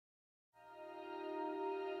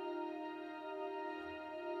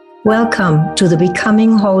Welcome to the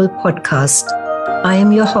Becoming Whole podcast. I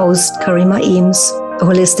am your host, Karima Eames, a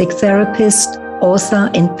holistic therapist,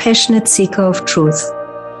 author, and passionate seeker of truth.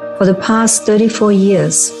 For the past 34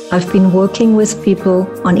 years, I've been working with people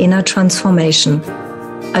on inner transformation.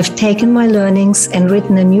 I've taken my learnings and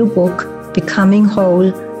written a new book, Becoming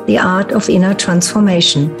Whole, The Art of Inner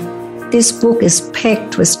Transformation. This book is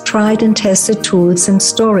packed with tried and tested tools and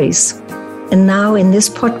stories. And now in this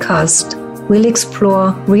podcast, we'll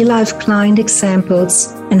explore real-life client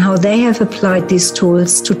examples and how they have applied these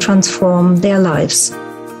tools to transform their lives.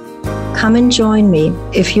 Come and join me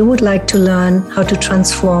if you would like to learn how to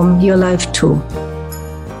transform your life too.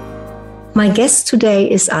 My guest today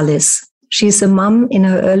is Alice. She's a mom in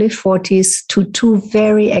her early 40s to two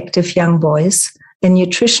very active young boys, a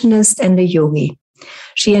nutritionist and a yogi.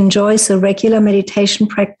 She enjoys a regular meditation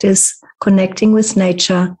practice, connecting with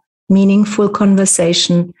nature, meaningful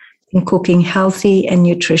conversation, and cooking healthy and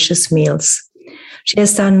nutritious meals. She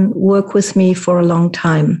has done work with me for a long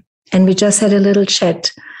time, and we just had a little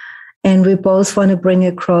chat, and we both want to bring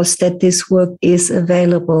across that this work is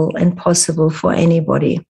available and possible for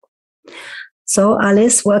anybody. So,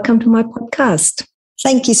 Alice, welcome to my podcast.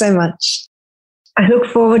 Thank you so much. I look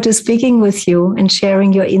forward to speaking with you and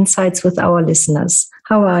sharing your insights with our listeners.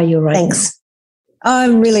 How are you right now?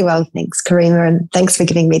 I'm really well, thanks, Karima, and thanks for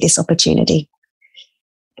giving me this opportunity.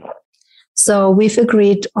 So we've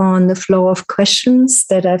agreed on the flow of questions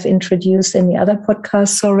that I've introduced in the other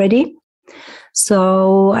podcasts already.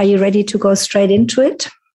 So are you ready to go straight into it?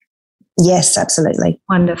 Yes, absolutely.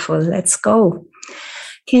 Wonderful. Let's go.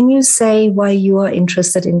 Can you say why you are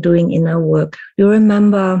interested in doing inner work? You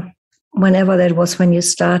remember whenever that was when you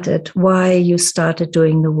started, why you started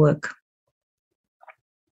doing the work?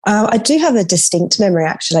 I do have a distinct memory,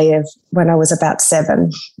 actually, of when I was about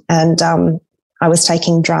 7 and I was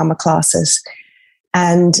taking drama classes,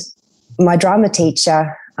 and my drama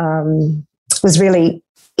teacher was really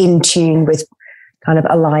in tune with kind of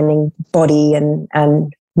aligning body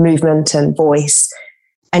and movement and voice.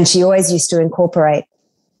 And she always used to incorporate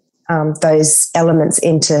those elements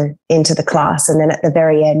into the class. And then at the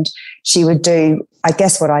very end, she would do, I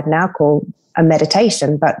guess, what I'd now call a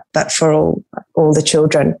meditation, but for all the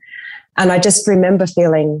children. And I just remember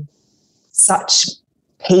feeling such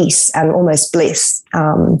peace and almost bliss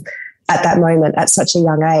at that moment at such a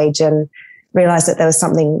young age, and realized that there was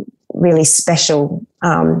something really special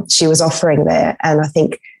she was offering there. And I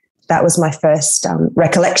think that was my first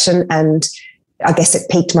recollection, and I guess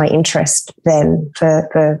it piqued my interest then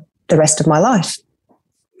for the rest of my life.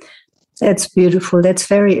 That's beautiful. That's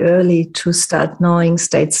very early to start knowing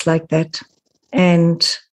states like that, and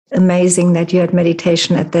amazing that you had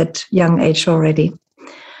meditation at that young age already.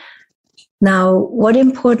 Now, what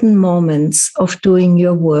important moments of doing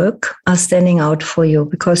your work are standing out for you?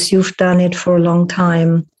 Because you've done it for a long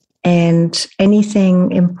time, and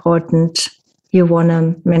anything important you want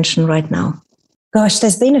to mention right now? Gosh,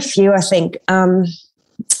 there's been a few, I think.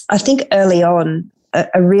 I think early on,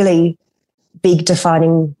 a really big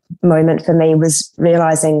defining moment for me was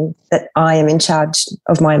realizing that I am in charge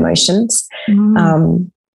of my emotions.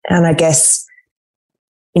 And I guess,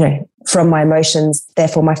 from my emotions,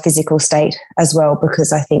 therefore my physical state as well,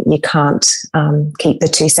 because I think you can't keep the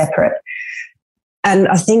two separate. And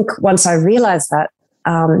I think once I realized that,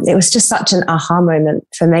 it was just such an aha moment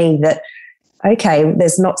for me that, okay,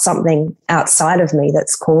 there's not something outside of me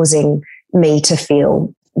that's causing me to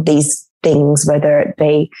feel these things, whether it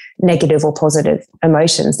be negative or positive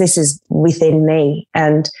emotions. This is within me.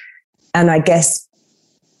 And I guess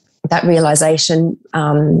that realization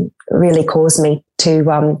really caused me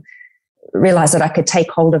to realize that I could take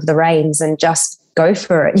hold of the reins and just go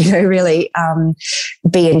for it, really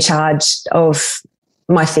be in charge of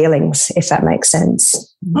my feelings, if that makes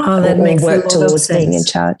sense. Oh, that makes work a lot towards of sense. being in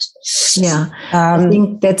charge. Yeah, I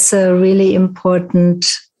think that's a really important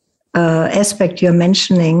aspect you're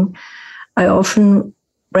mentioning. I often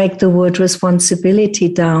break the word responsibility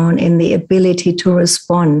down in the ability to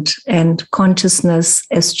respond and consciousness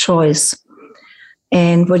as choice.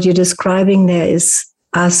 And what you're describing there is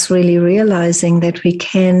us really realizing that we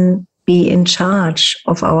can be in charge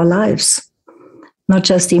of our lives, not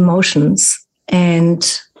just emotions. And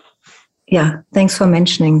thanks for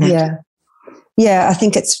mentioning that. Yeah, I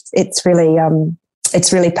think it's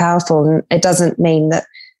really powerful, and it doesn't mean that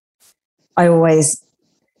I always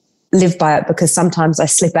live by it, because sometimes I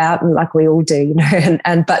slip out, and like we all do,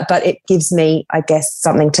 but it gives me, I guess,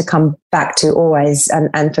 something to come back to always,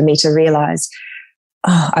 and for me to realize,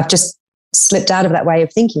 I've just slipped out of that way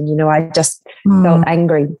of thinking. I just felt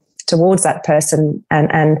angry towards that person,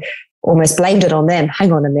 and almost blamed it on them.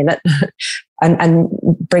 Hang on a minute, and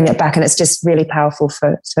bring it back. And it's just really powerful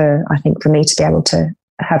for I think for me to be able to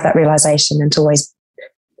have that realization and to always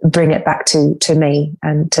bring it back to me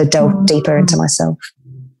and to delve deeper into myself.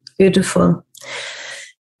 Beautiful.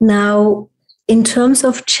 Now, in terms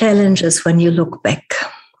of challenges, when you look back,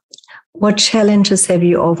 what challenges have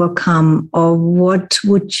you overcome, or what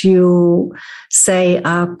would you say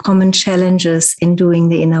are common challenges in doing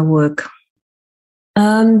the inner work?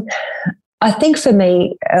 I think for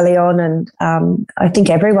me early on, and I think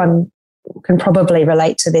everyone can probably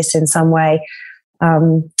relate to this in some way.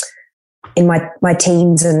 In my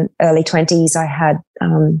teens and early 20s, I had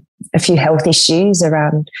a few health issues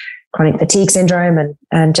around chronic fatigue syndrome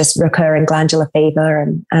and just recurring glandular fever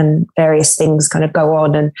and various things kind of go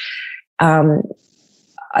on. And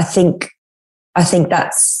I think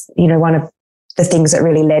that's, one of the things that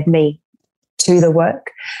really led me to the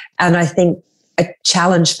work. And I think a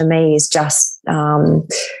challenge for me is just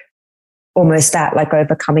almost that, like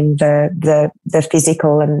overcoming the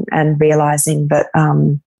physical and realizing that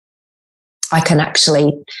I can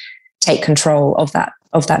actually take control of that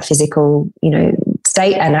physical,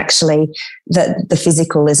 state, and actually that the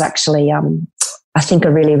physical is actually, I think,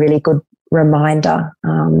 a really, really good reminder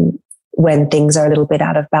when things are a little bit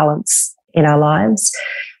out of balance in our lives.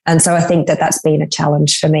 And so I think that's been a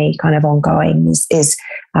challenge for me, kind of ongoing, is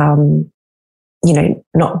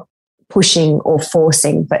not pushing or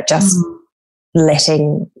forcing, but just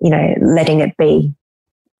letting it be.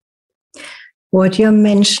 What you're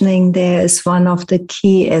mentioning there is one of the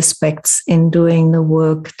key aspects in doing the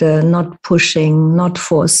work, the not pushing, not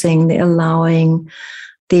forcing, the allowing,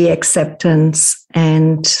 the acceptance.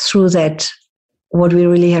 And through that, what we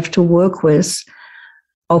really have to work with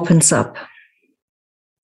opens up.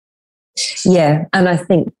 Yeah. And I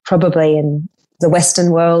think probably in the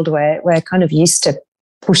Western world, we're kind of used to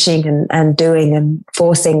pushing and doing and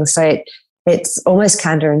forcing. So it's almost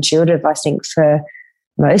counterintuitive, I think, for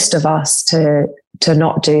most of us to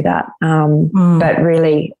not do that. But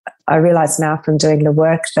really, I realize now from doing the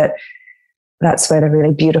work that that's where the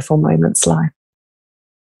really beautiful moments lie.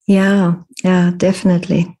 Yeah,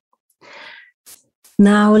 definitely.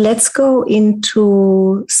 Now let's go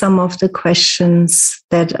into some of the questions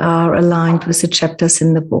that are aligned with the chapters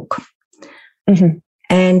in the book. Mm-hmm.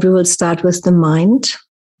 And we will start with the mind.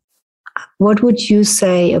 What would you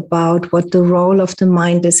say about what the role of the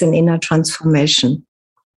mind is in inner transformation?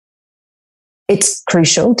 It's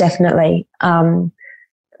crucial, definitely. But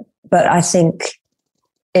I think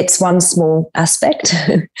it's one small aspect.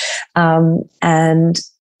 And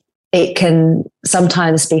it can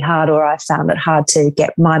sometimes be hard, or I found it hard to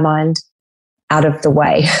get my mind out of the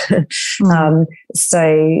way.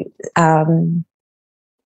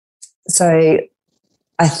 So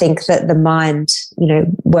I think that the mind,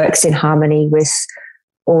 works in harmony with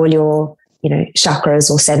all your, chakras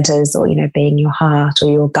or centers, or, being your heart or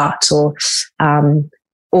your gut or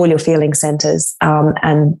all your feeling centers.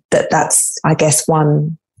 And that's, I guess,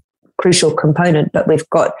 one crucial component. But we've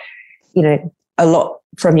got, a lot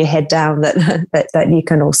from your head down that you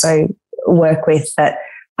can also work with, that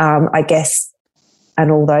I guess,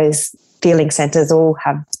 and all those feeling centers all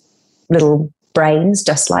have little brains,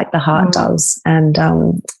 just like the heart does, and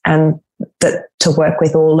that to work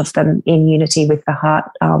with all of them in unity with the heart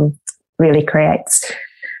really creates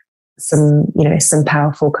some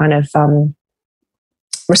powerful kind of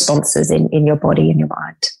responses in your body and your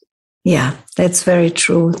mind. Yeah, that's very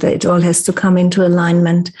true. That it all has to come into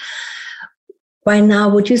alignment. By now,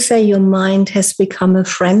 would you say your mind has become a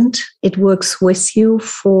friend? It works with you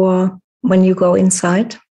for when you go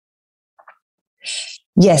inside?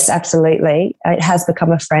 Yes, absolutely. It has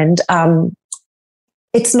become a friend.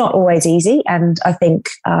 It's not always easy, and I think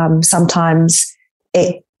sometimes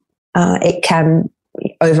it can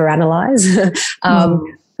overanalyze.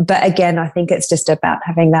 But again, I think it's just about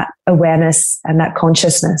having that awareness and that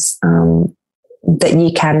consciousness that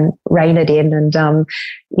you can rein it in and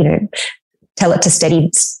tell it to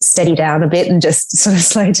steady down a bit and just sort of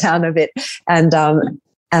slow down a bit, and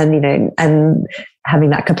having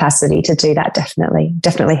that capacity to do that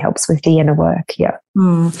definitely helps with the inner work. Yeah.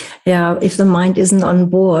 Yeah. If the mind isn't on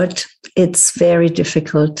board, it's very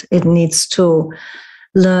difficult. It needs to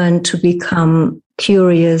learn to become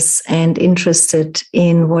curious and interested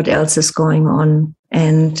in what else is going on,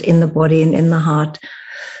 and in the body and in the heart.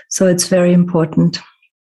 So it's very important.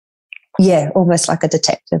 Yeah, almost like a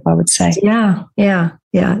detective, I would say. Yeah,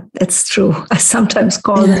 that's true. I sometimes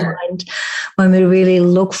call the mind, when we really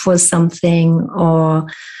look for something or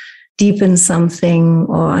deepen something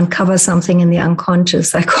or uncover something in the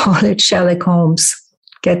unconscious, I call it Sherlock Holmes.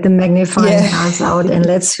 Get the magnifying glass out and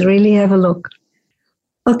let's really have a look.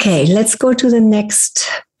 Okay, let's go to the next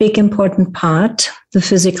big important part, the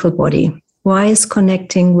physical body. Why is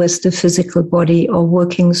connecting with the physical body or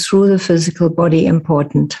working through the physical body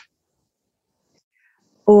important?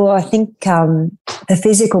 Well, I think the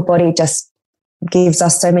physical body just gives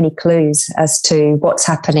us so many clues as to what's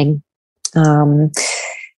happening,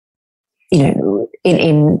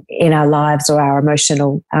 in our lives or our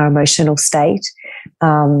emotional state.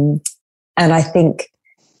 And I think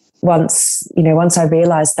once I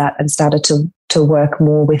realized that and started to work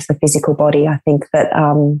more with the physical body, I think that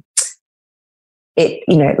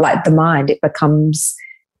it, like the mind, it becomes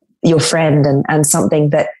your friend and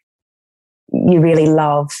something that you really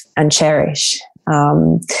love and cherish.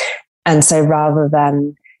 And so rather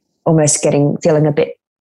than almost feeling a bit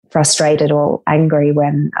frustrated or angry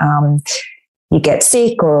when you get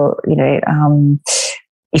sick or,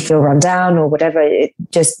 you feel run down or whatever,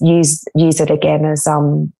 just use it again as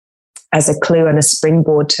a clue and a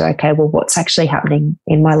springboard to, okay, well, what's actually happening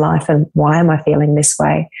in my life and why am I feeling this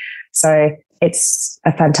way? So it's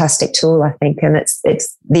a fantastic tool, I think, and it's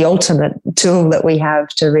the ultimate tool that we have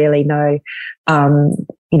to really know,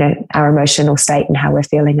 our emotional state and how we're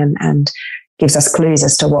feeling, and gives us clues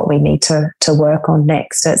as to what we need to work on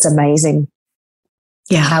next. It's amazing,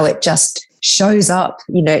 how it just shows up,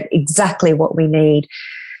 exactly what we need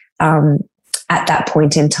at that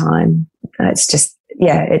point in time. It's just,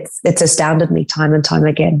 it's astounded me time and time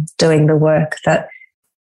again doing the work that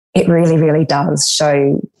it really, really does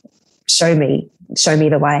show me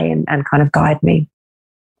the way and kind of guide me.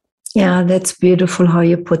 Yeah, that's beautiful how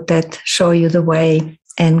you put that, show you the way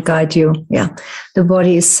and guide you. Yeah, the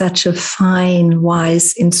body is such a fine,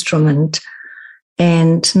 wise instrument,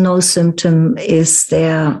 and no symptom is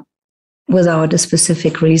there without a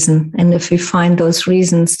specific reason. And if we find those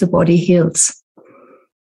reasons, the body heals.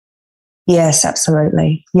 Yes,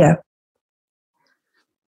 absolutely. Yeah.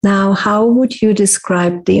 Now, how would you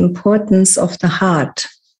describe the importance of the heart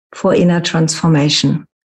for inner transformation?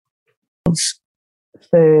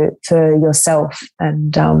 For yourself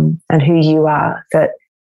and who you are, that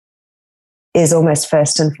is almost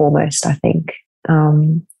first and foremost, I think,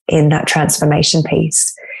 in that transformation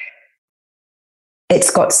piece.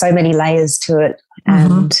 It's got so many layers to it,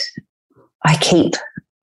 and I keep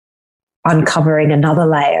uncovering another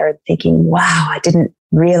layer and thinking, wow, I didn't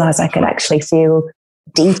realize I could actually feel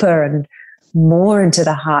deeper and more into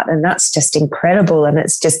the heart, and that's just incredible. And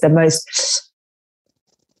it's just the most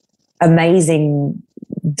amazing,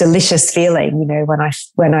 delicious feeling,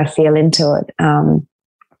 when I feel into it.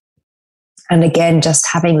 And again, just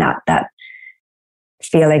having that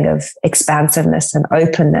feeling of expansiveness and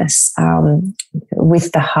openness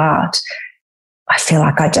with the heart, I feel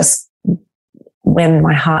like when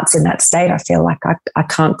my heart's in that state, I feel like I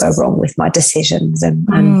can't go wrong with my decisions and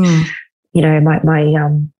my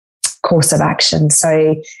course of action.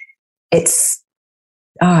 So it's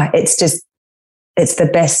the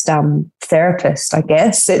best therapist, I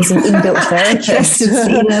guess. It's an inbuilt therapist. Yes, it's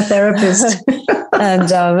the inner therapist.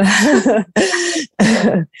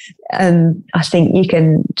 And I think you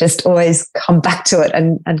can just always come back to it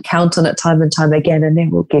and count on it time and time again, and then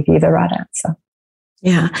we'll give you the right answer.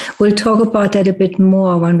 Yeah, we'll talk about that a bit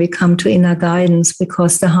more when we come to inner guidance,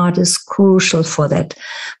 because the heart is crucial for that.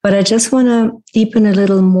 But I just want to deepen a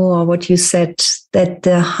little more what you said, that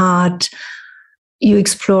the heart, you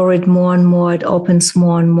explore it more and more, it opens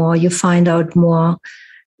more and more, you find out more,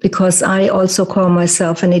 because I also call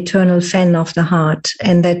myself an eternal fan of the heart,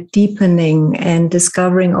 and that deepening and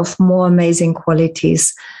discovering of more amazing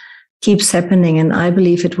qualities keeps happening. And I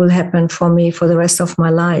believe it will happen for me for the rest of my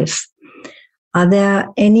life. Are there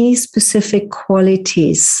any specific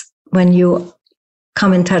qualities when you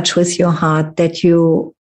come in touch with your heart that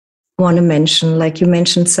you want to mention? Like you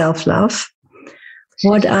mentioned self-love.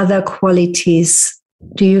 What other qualities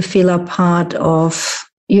do you feel are part of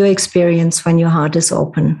your experience when your heart is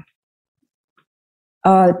open?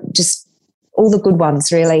 Just all the good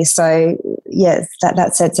ones, really. So, yes,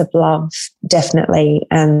 that sense of love, definitely.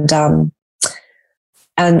 And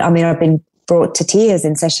I mean, I've been brought to tears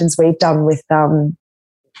in sessions we've done with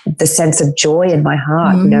the sense of joy in my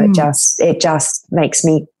heart. It just makes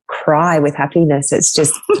me cry with happiness. It's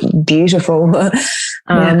just beautiful.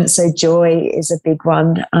 So joy is a big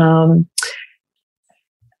one. A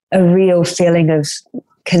real feeling of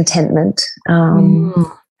contentment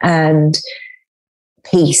and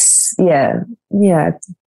peace. Yeah.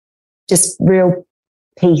 Just real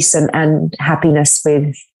peace and happiness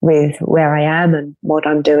with where I am and what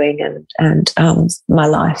I'm doing and my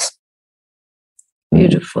life.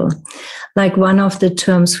 Beautiful. Like one of the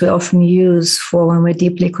terms we often use for when we're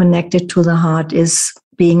deeply connected to the heart is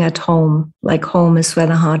being at home. Like home is where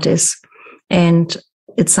the heart is. And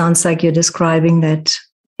it sounds like you're describing that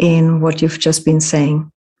in what you've just been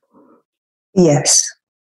saying. Yes.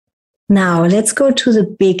 Now, let's go to the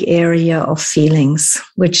big area of feelings,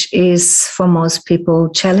 which is for most people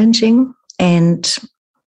challenging and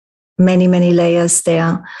many, many layers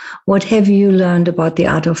there. What have you learned about the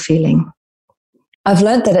art of feeling? I've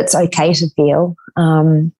learned that it's okay to feel,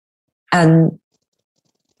 and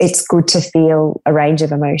it's good to feel a range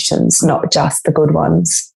of emotions, not just the good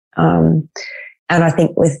ones. And I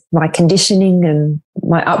think with my conditioning and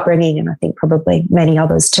my upbringing, and I think probably many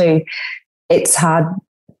others too, it's hard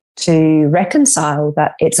to reconcile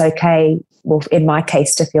that it's okay, well, in my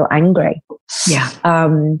case, to feel angry. Yeah.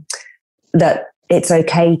 That it's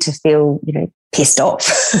okay to feel, pissed off.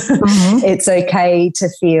 Mm-hmm. It's okay to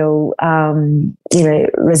feel,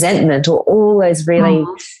 resentment, or all those really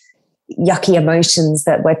yucky emotions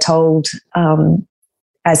that we're told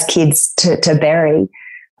as kids to bury,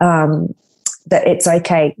 that it's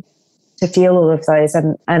okay to feel all of those.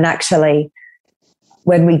 And actually,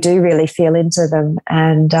 when we do really feel into them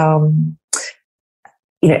and,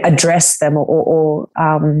 address them or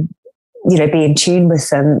be in tune with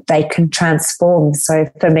them, they can transform. So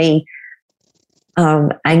for me,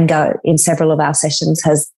 anger in several of our sessions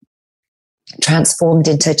has transformed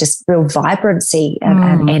into just real vibrancy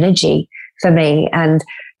and energy for me. And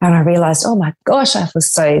I realized, oh my gosh, I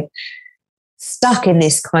was so stuck in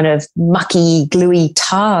this kind of mucky, gluey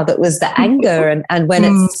tar that was the anger. And when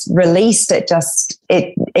it's released,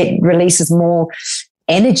 it releases more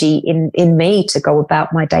energy in me to go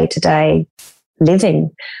about my day-to-day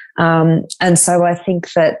living. And so I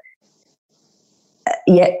think that,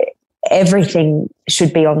 everything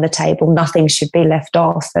should be on the table. Nothing should be left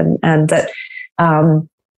off. And that,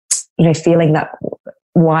 feeling that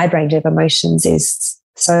wide range of emotions is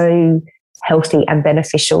so healthy and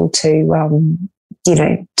beneficial to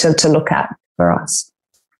look at for us.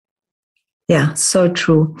 Yeah, so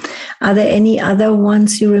true. Are there any other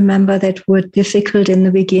ones you remember that were difficult in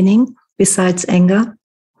the beginning besides anger?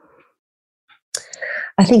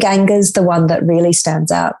 I think anger is the one that really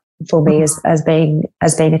stands out for me as being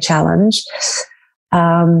a challenge.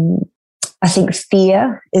 I think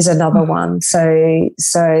fear is another one.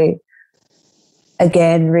 So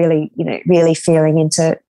again, really feeling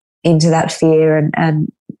into that fear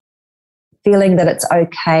and feeling that it's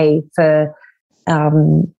okay for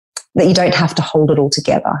that you don't have to hold it all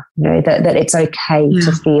together. That it's okay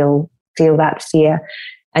to feel that fear.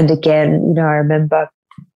 And again, I remember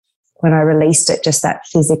when I released it, just that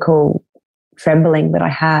physical trembling that I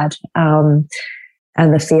had, and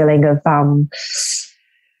the feeling of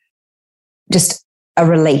just a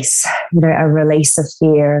release, a release of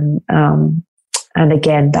fear, and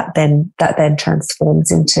again that then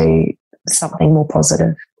transforms into something more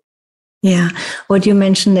positive. Yeah, what you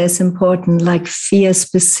mentioned is important. Like fear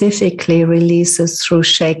specifically releases through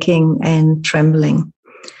shaking and trembling,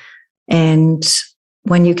 and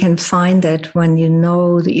when you can find that, when you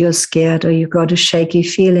know that you're scared or you got a shaky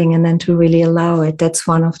feeling, and then to really allow it, that's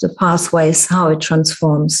one of the pathways how it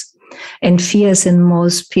transforms. And fear is in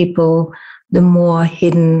most people the more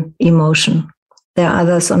hidden emotion. There are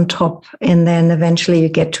others on top, and then eventually you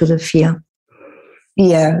get to the fear.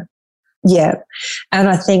 Yeah. And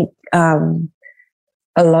I think a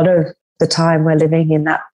lot of the time we're living in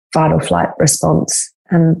that fight or flight response,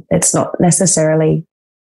 and it's not necessarily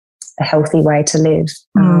a healthy way to live.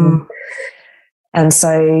 And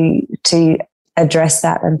so to address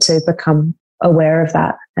that and to become aware of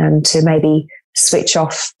that and to maybe switch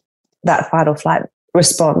off that fight or flight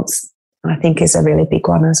response, I think is a really big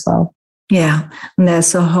one as well. Yeah. And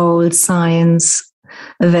there's a whole science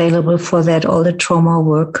available for that. All the trauma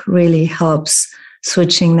work really helps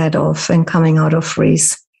switching that off and coming out of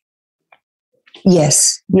freeze.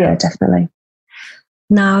 Yes. Yeah, definitely.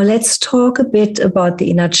 Now, let's talk a bit about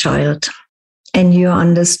the inner child and your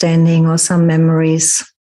understanding or some memories.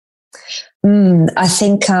 I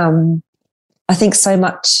think so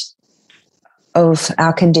much of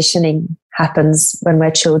our conditioning happens when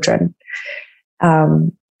we're children,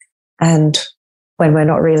 and when we're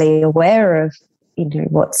not really aware of,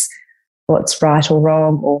 what's right or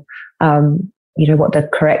wrong, or what the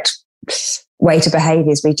correct way to behave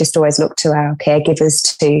is. We just always look to our caregivers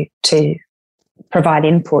to provide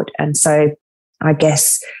input. And so I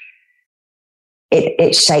guess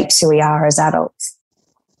it shapes who we are as adults.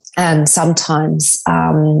 And sometimes,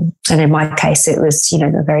 and in my case, it was,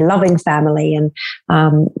 a very loving family and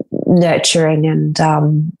nurturing. And,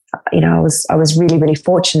 I was really, really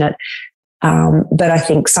fortunate. But I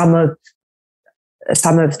think some of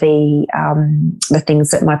the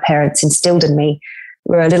things that my parents instilled in me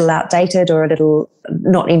were a little outdated or a little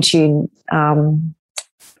not in tune or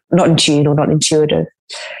not intuitive.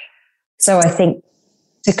 So I think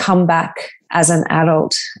to come back as an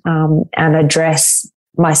adult and address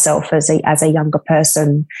myself as a younger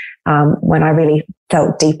person, when I really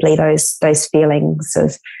felt deeply those feelings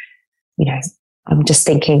of, I'm just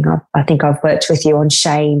thinking, I think I've worked with you on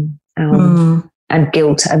shame and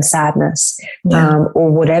guilt and sadness,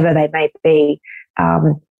 or whatever they may be,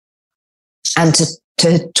 and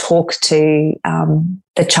to talk to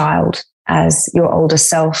the child as your older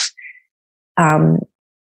self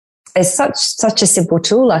is such a simple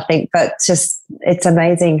tool, I think, but just it's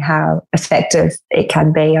amazing how effective it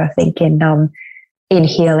can be, I think, in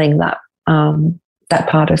healing that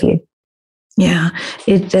part of you. Yeah,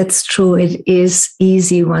 that's true. It is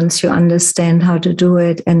easy once you understand how to do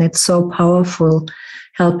it, and it's so powerful,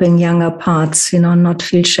 helping younger parts, not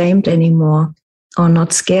feel shamed anymore, or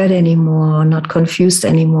not scared anymore, or not confused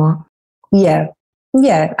anymore. Yeah,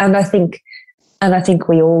 and I think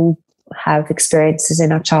we all have experiences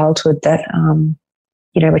in our childhood that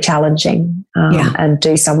were challenging and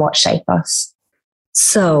do somewhat shape us.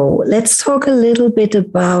 So let's talk a little bit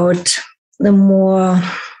about the more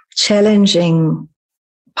challenging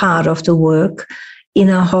part of the work,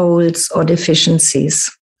 inner holes or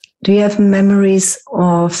deficiencies. Do you have memories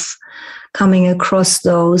of coming across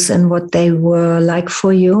those and what they were like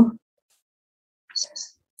for you?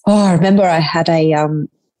 Oh, I remember I had a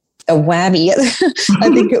whammy. I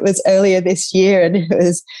think it was earlier this year, and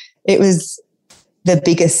it was the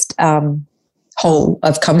biggest hole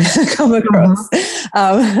I've come across.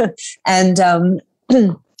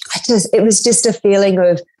 It was just a feeling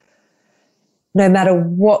of, no matter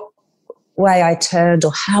what way I turned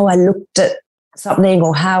or how I looked at something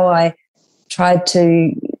or how I tried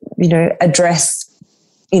to, address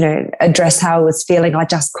how I was feeling, I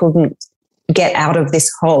just couldn't get out of this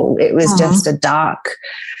hole. It was just a dark,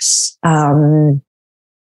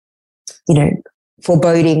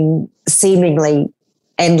 foreboding, seemingly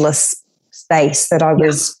endless space that I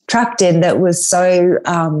was trapped in, that was so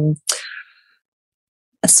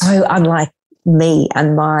unlike me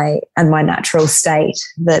and my natural state,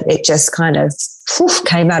 that it just kind of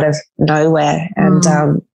came out of nowhere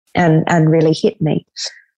and really hit me.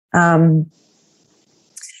 And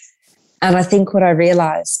I think what I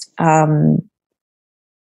realized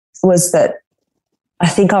was that I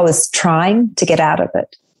think I was trying to get out of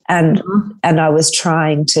it, and I was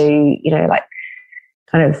trying to,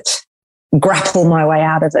 kind of grapple my way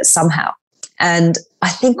out of it somehow. And I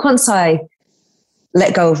think once I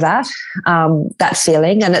let go of that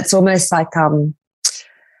feeling, and it's almost like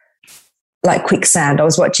quicksand. I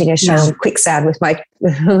was watching a show on quicksand with my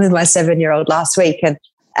 7-year-old last week, and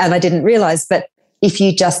I didn't realize, but if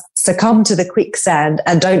you just succumb to the quicksand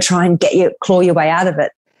and don't try and claw your way out of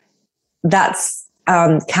it, that's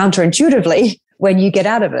counterintuitively when you get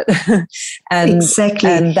out of it. Exactly.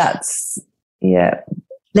 And that's,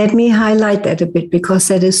 Let me highlight that a bit, because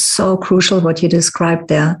that is so crucial what you described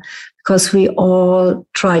there, because we all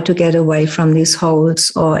try to get away from these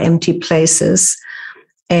holes or empty places,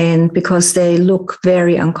 and because they look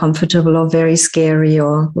very uncomfortable or very scary,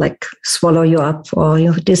 or like swallow you up or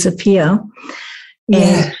you disappear. Yeah.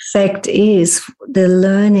 And the fact is, the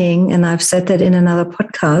learning, and I've said that in another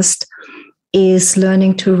podcast, is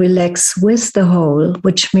learning to relax with the hole,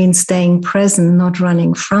 which means staying present, not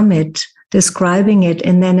running from it, describing it,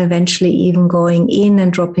 and then eventually even going in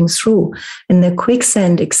and dropping through. And the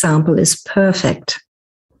quicksand example is perfect.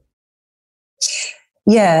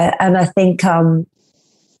 Yeah, and I think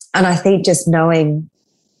just knowing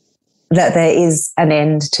that there is an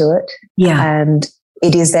end to it, and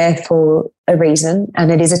it is there for a reason,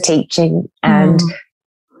 and it is a teaching, and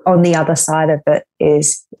on the other side of it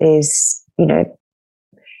is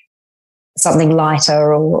something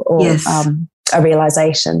lighter or a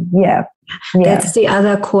realization. Yeah. That's the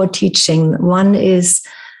other core teaching. One is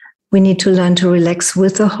we need to learn to relax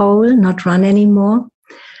with the hole, not run anymore.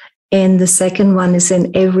 And the second one is, in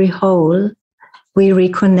every hole, we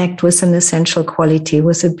reconnect with an essential quality,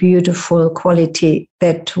 with a beautiful quality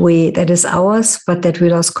that is ours, but that we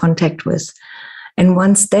lost contact with. And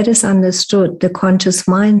once that is understood, the conscious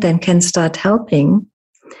mind then can start helping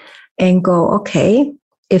and go, okay,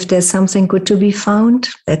 if there's something good to be found,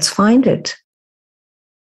 let's find it.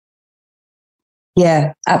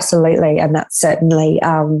 Yeah, absolutely. And that's certainly,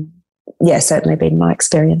 certainly been my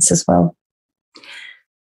experience as well.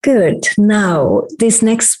 Good. Now, this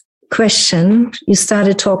next question, you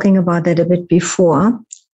started talking about that a bit before,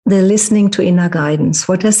 the listening to inner guidance?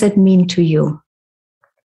 What does that mean to you?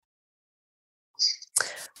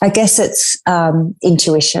 I guess it's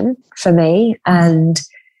intuition for me, and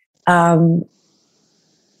I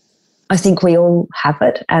think we all have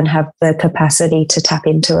it and have the capacity to tap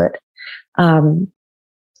into it. And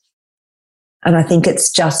I think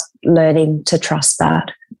it's just learning to trust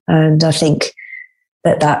that. And I think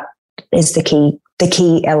that is the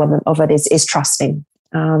key element of it is trusting,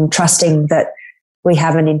 trusting that we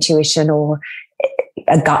have an intuition or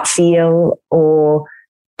a gut feel or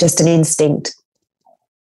just an instinct.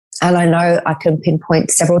 And I know I can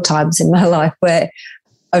pinpoint several times in my life where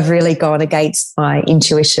I've really gone against my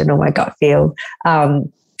intuition or my gut feel,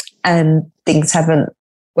 and things haven't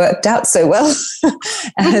worked out so well.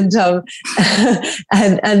 and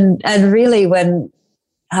really,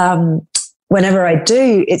 whenever I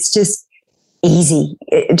do, it's just easy.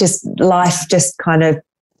 Life just kind of,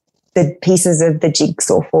 the pieces of the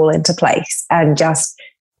jigsaw fall into place, and just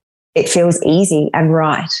it feels easy and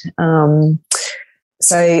right.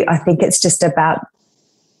 So I think it's just about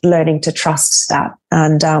learning to trust that,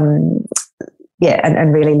 and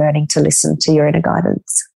really learning to listen to your inner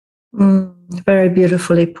guidance. Very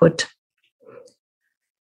beautifully put.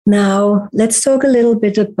 Now, let's talk a little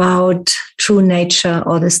bit about true nature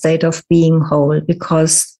or the state of being whole,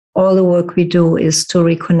 because all the work we do is to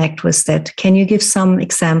reconnect with that. Can you give some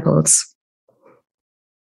examples?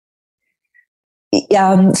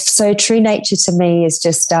 So true nature to me is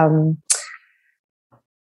just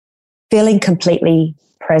feeling completely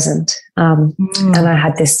present. And I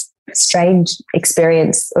had this strange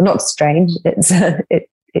experience, or not strange,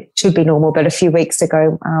 it should be normal, but a few weeks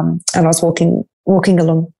ago, and I was walking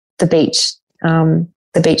along the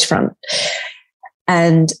beachfront,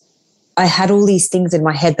 and I had all these things in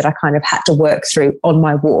my head that I kind of had to work through on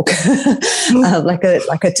my walk, like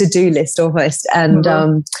a to-do list almost. And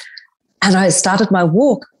and I started my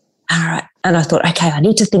walk, and I thought, okay, I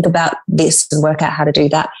need to think about this and work out how to do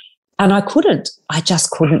that. And I couldn't. I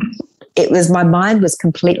just couldn't. My mind was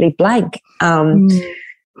completely blank.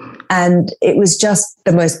 And it was just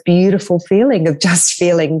the most beautiful feeling of just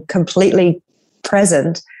feeling completely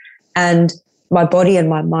present, and my body and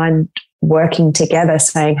my mind working together,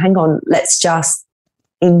 saying, hang on, let's just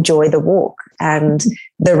enjoy the walk, and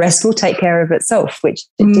the rest will take care of itself, which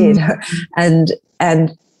it did. And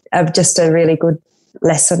just a really good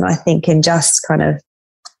lesson, I think, in just kind of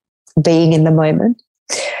being in the moment.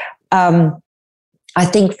 I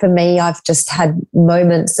think for me, I've just had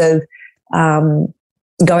moments of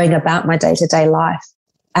going about my day-to-day life,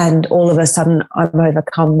 and all of a sudden I'm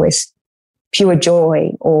overcome with pure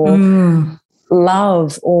joy or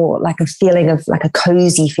love, or like a feeling of like a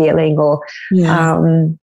cozy feeling, or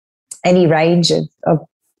any range of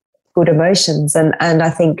good emotions. And I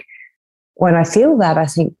think when I feel that, I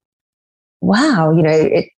think, wow,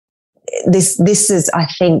 this is, I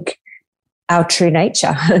think, our true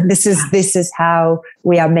nature. This is how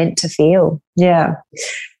we are meant to feel. Yeah.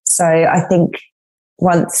 So I think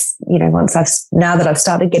now that I've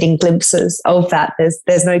started getting glimpses of that,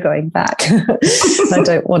 there's no going back. I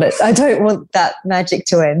don't want it. I don't want that magic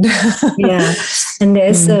to end. Yeah. And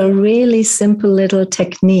there's a really simple little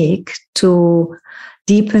technique to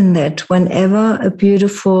deepen that. Whenever a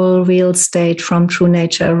beautiful real state from true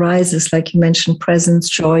nature arises, like you mentioned, presence,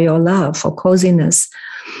 joy, or love, or coziness,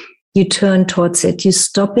 you turn towards it. You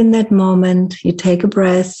stop in that moment, you take a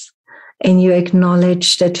breath, and you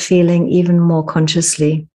acknowledge that feeling even more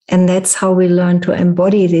consciously. And that's how we learn to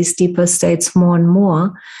embody these deeper states more and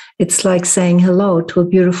more. It's like saying hello to a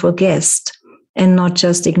beautiful guest and not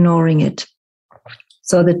just ignoring it.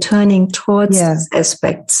 So the turning towards these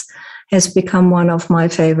aspects has become one of my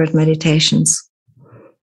favorite meditations.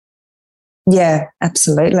 Yeah,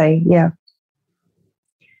 absolutely. Yeah.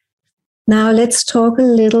 Now let's talk a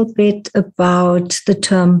little bit about the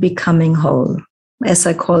term becoming whole. As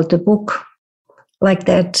I called the book like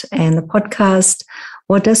that and the podcast,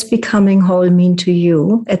 what does becoming whole mean to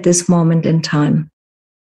you at this moment in time?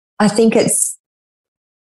 I think it's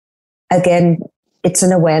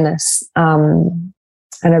an awareness and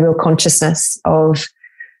a real consciousness of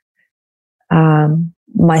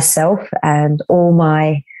myself and all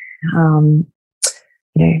my,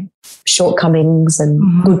 shortcomings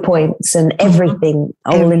and good points and everything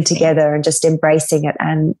all in together, and just embracing it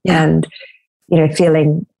and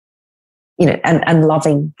feeling, and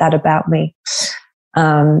loving that about me.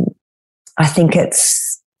 I think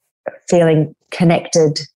it's feeling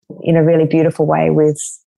connected in a really beautiful way with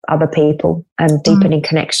other people and deepening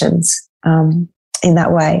connections in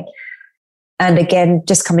that way. And again,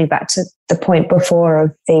 just coming back to the point before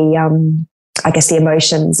of the, I guess, the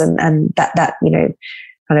emotions and that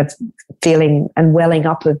kind of feeling and welling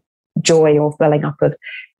up of joy or welling up of,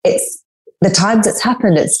 it's the times it's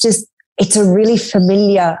happened, it's a really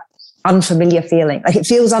unfamiliar feeling. Like it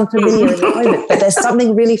feels unfamiliar in the moment, but there's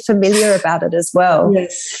something really familiar about it as well.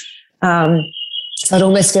 Yes. So it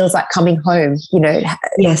almost feels like coming home,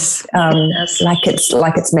 Yes. like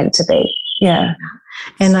it's meant to be. Yeah.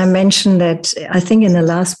 And I mentioned that, I think in the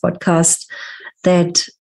last podcast, that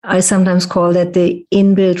I sometimes call that the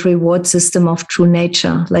inbuilt reward system of true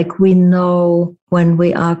nature. Like we know when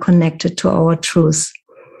we are connected to our truth.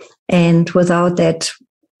 And without that,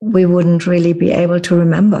 we wouldn't really be able to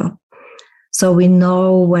remember. So we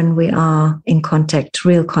know when we are in contact,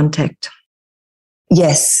 real contact.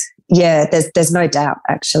 Yes. Yeah. There's no doubt,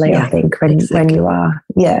 actually, I think, when you are.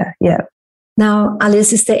 Yeah. Yeah. Now,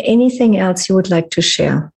 Alice, is there anything else you would like to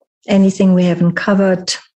share? Anything we haven't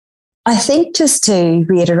covered? I think just to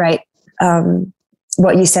reiterate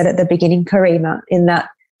what you said at the beginning, Karima, in that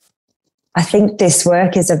I think this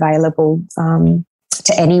work is available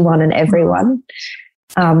to anyone and everyone.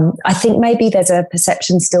 I think maybe there's a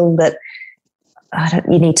perception still that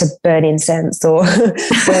you need to burn incense or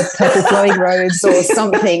wear purple flowing robes or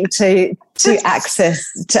something to access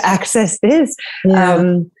this.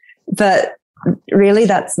 Yeah. But really,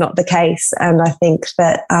 that's not the case. And I think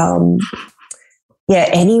that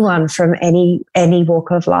anyone from any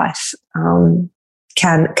walk of life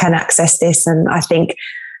can access this. And I think,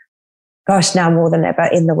 gosh, now more than ever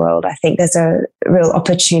in the world, I think there's a real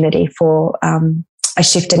opportunity for a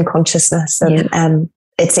shift in consciousness, and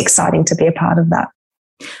it's exciting to be a part of that.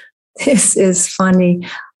 This is funny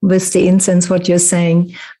with the incense, what you're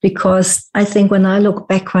saying, because I think when I look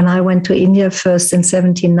back, when I went to India first in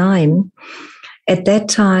 1979, at that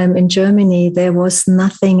time in Germany, there was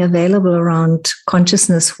nothing available around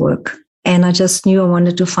consciousness work. And I just knew I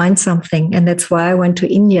wanted to find something. And that's why I went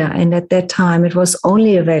to India. And at that time, it was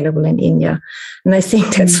only available in India. And I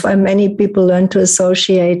think that's why many people learn to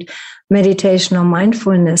associate meditation or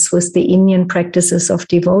mindfulness with the Indian practices of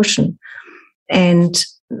devotion. And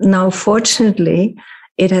now, fortunately,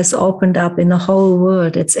 it has opened up in the whole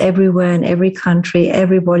world. It's everywhere in every country.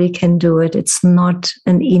 Everybody can do it. It's not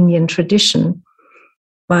an Indian tradition.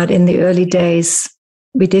 But in the early days,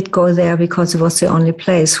 we did go there because it was the only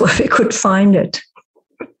place where we could find it.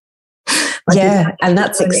 Yeah, and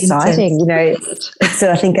that's exciting. It's,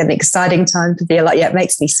 I think, an exciting time to be like, it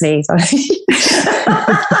makes me sneeze.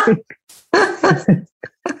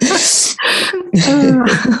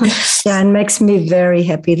 And makes me very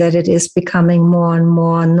happy that it is becoming more and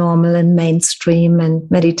more normal and mainstream, and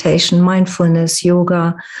meditation, mindfulness,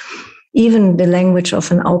 yoga, even the language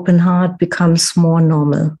of an open heart becomes more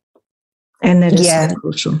normal. And that is so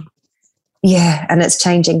crucial. Yeah, and it's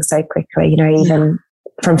changing so quickly, even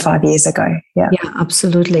from 5 years ago. Yeah,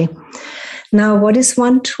 absolutely. Now, what is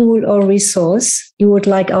one tool or resource you would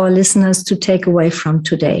like our listeners to take away from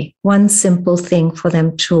today? One simple thing for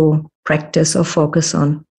them to practice or focus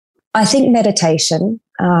on? I think meditation.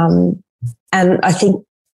 And I think,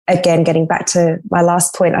 again, getting back to my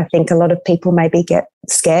last point, I think a lot of people maybe get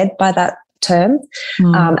scared by that term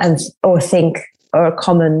or a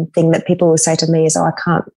common thing that people will say to me is, I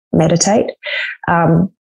can't meditate.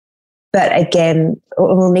 But again,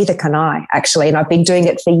 neither can I, actually. And I've been doing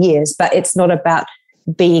it for years, but it's not about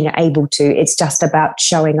being able to. It's just about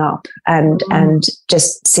showing up and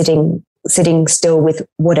just sitting still with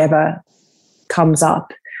whatever comes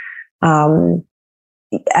up. And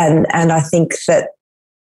I think that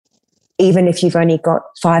even if you've only got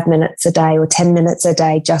 5 minutes a day or 10 minutes a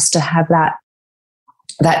day, just to have that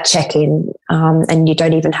check-in, and you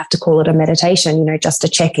don't even have to call it a meditation, just a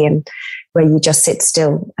check-in where you just sit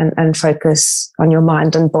still and focus on your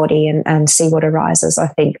mind and body and see what arises, I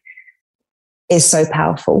think is so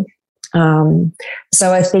powerful.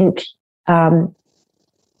 So I think,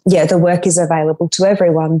 the work is available to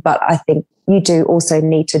everyone, but I think you do also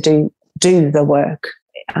need to do the work.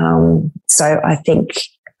 So I think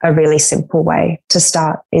a really simple way to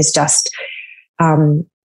start is just, 5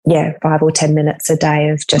 or 10 minutes a day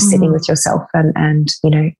of just sitting with yourself and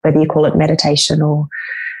whether you call it meditation or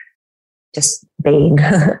just being,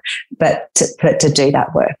 but to do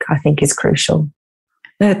that work, I think, is crucial.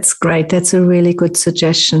 That's great. That's a really good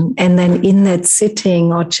suggestion. And then in that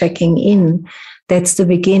sitting or checking in, that's the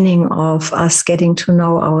beginning of us getting to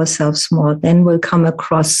know ourselves more. Then we'll come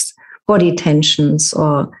across body tensions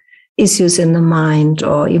or issues in the mind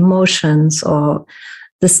or emotions, or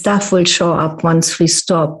the stuff will show up once we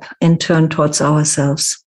stop and turn towards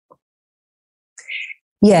ourselves.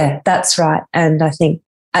 Yeah, that's right. And I think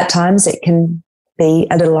at times it can be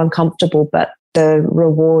a little uncomfortable, but the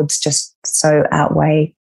rewards just so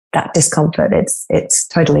outweigh that discomfort, it's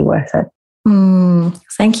totally worth it.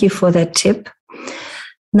 Thank you for that tip.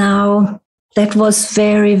 Now, that was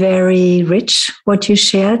very, very rich what you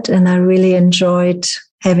shared, and I really enjoyed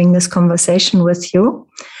having this conversation with you.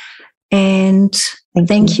 And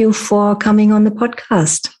thank you for coming on the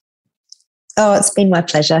podcast. Oh, it's been my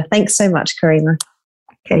pleasure. Thanks so much, Karima.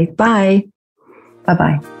 Okay, bye.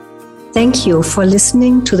 Bye-bye. Thank you for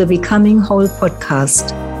listening to the Becoming Whole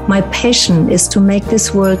podcast. My passion is to make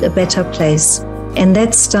this world a better place, and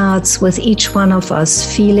that starts with each one of us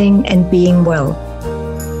feeling and being well.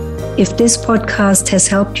 If this podcast has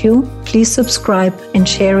helped you, please subscribe and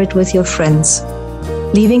share it with your friends.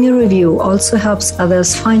 Leaving a review also helps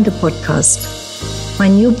others find the podcast. My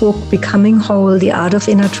new book, Becoming Whole, The Art of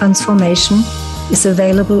Inner Transformation, is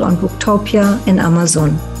available on Booktopia and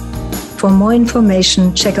Amazon. For more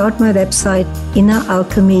information, check out my website,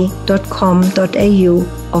 inneralchemy.com.au,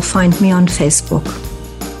 or find me on Facebook.